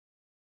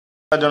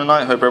Doing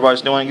tonight? Hope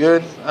everybody's doing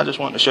good. I just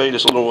wanted to show you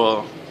this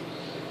little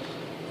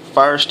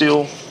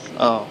firesteel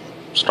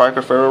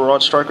striker, ferro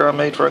rod striker I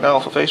made for a guy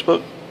off of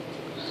Facebook.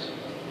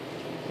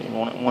 He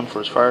wanted one for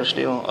his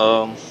firesteel.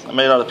 I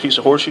made it out of a piece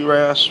of horseshoe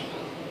rasp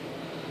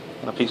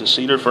and a piece of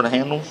cedar for the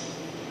handle.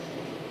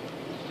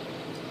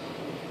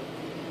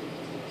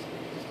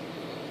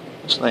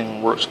 This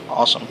thing works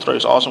awesome,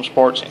 throws awesome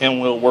sparks, and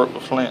will work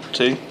with flint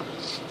too.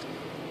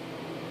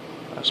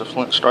 That's a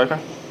flint striker.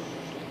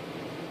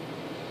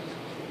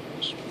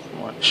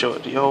 I wanted to show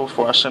it to y'all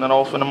before I send it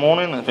off in the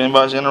morning. If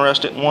anybody's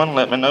interested in one,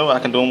 let me know. I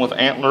can do them with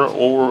antler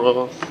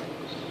or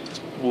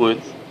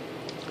wood.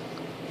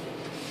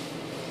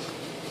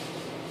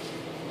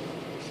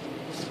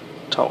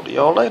 Talk to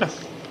y'all later.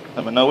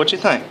 Let me know what you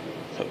think.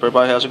 Hope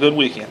everybody has a good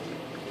weekend.